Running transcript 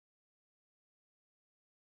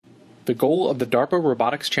The goal of the DARPA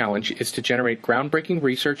Robotics Challenge is to generate groundbreaking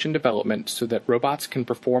research and development so that robots can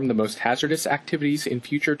perform the most hazardous activities in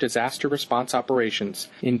future disaster response operations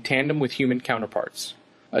in tandem with human counterparts.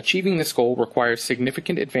 Achieving this goal requires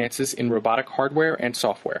significant advances in robotic hardware and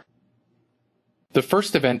software. The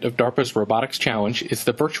first event of DARPA's Robotics Challenge is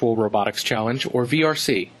the Virtual Robotics Challenge, or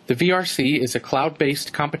VRC. The VRC is a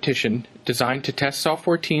cloud-based competition designed to test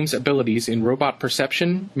software teams' abilities in robot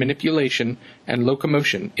perception, manipulation, and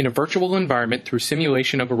locomotion in a virtual environment through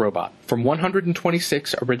simulation of a robot. From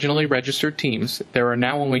 126 originally registered teams, there are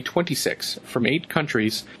now only 26 from 8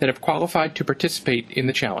 countries that have qualified to participate in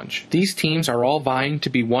the challenge. These teams are all vying to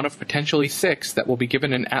be one of potentially 6 that will be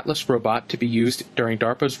given an Atlas robot to be used during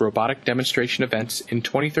DARPA's robotic demonstration events in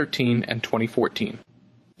 2013 and 2014.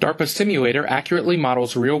 DARPA's simulator accurately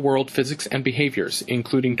models real-world physics and behaviors,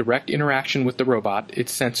 including direct interaction with the robot,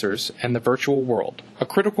 its sensors, and the virtual world. A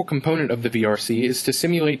critical component of the VRC is to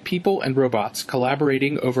simulate people and robots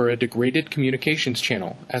collaborating over a degraded communications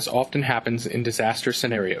channel, as often happens in disaster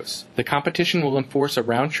scenarios. The competition will enforce a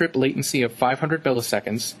round-trip latency of 500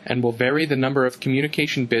 milliseconds and will vary the number of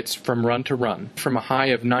communication bits from run to run, from a high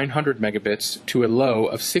of 900 megabits to a low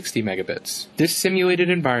of 60 megabits. This simulated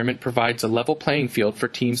environment provides a level playing field for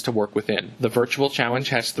teams to work within. The virtual challenge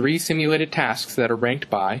has 3 simulated tasks that are ranked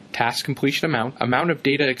by task completion amount of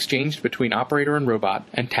data exchanged between operator and robot,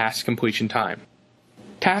 and task completion time.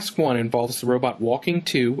 Task 1 involves the robot walking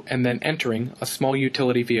to and then entering a small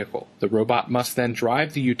utility vehicle. The robot must then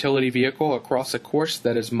drive the utility vehicle across a course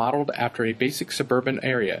that is modeled after a basic suburban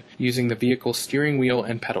area using the vehicle's steering wheel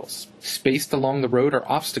and pedals. Spaced along the road are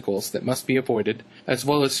obstacles that must be avoided, as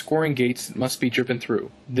well as scoring gates that must be driven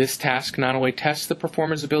through. This task not only tests the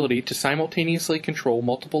performer's ability to simultaneously control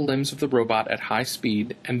multiple limbs of the robot at high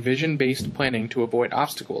speed and vision-based planning to avoid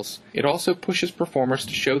obstacles, it also pushes performers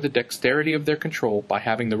to show the dexterity of their control by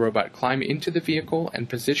having the robot climb into the vehicle and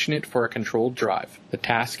position it for a controlled drive. The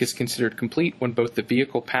task is considered complete when both the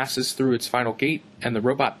vehicle passes through its final gate and the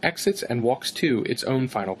robot exits and walks to its own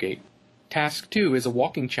final gate. Task 2 is a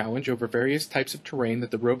walking challenge over various types of terrain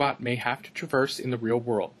that the robot may have to traverse in the real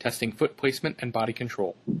world, testing foot placement and body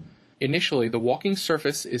control. Initially, the walking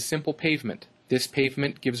surface is simple pavement. This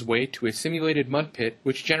pavement gives way to a simulated mud pit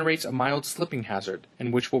which generates a mild slipping hazard,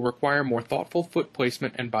 and which will require more thoughtful foot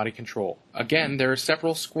placement and body control. Again, there are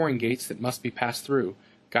several scoring gates that must be passed through,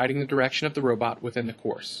 guiding the direction of the robot within the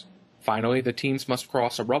course. Finally, the teams must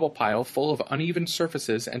cross a rubble pile full of uneven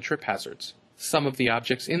surfaces and trip hazards. Some of the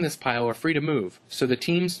objects in this pile are free to move, so the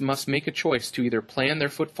teams must make a choice to either plan their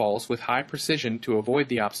footfalls with high precision to avoid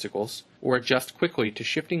the obstacles, or adjust quickly to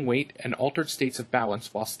shifting weight and altered states of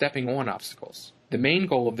balance while stepping on obstacles. The main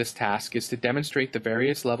goal of this task is to demonstrate the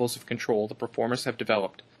various levels of control the performers have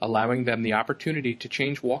developed, allowing them the opportunity to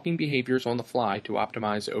change walking behaviors on the fly to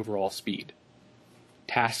optimize overall speed.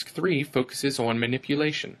 Task 3 focuses on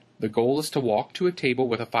manipulation. The goal is to walk to a table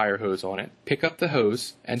with a fire hose on it, pick up the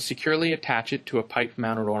hose, and securely attach it to a pipe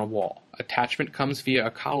mounted on a wall. Attachment comes via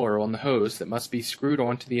a collar on the hose that must be screwed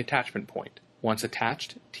onto the attachment point. Once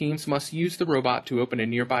attached, teams must use the robot to open a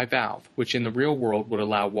nearby valve, which in the real world would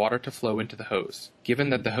allow water to flow into the hose.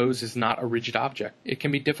 Given that the hose is not a rigid object, it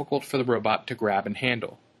can be difficult for the robot to grab and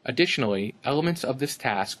handle. Additionally, elements of this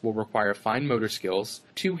task will require fine motor skills,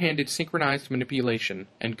 two-handed synchronized manipulation,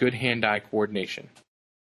 and good hand-eye coordination.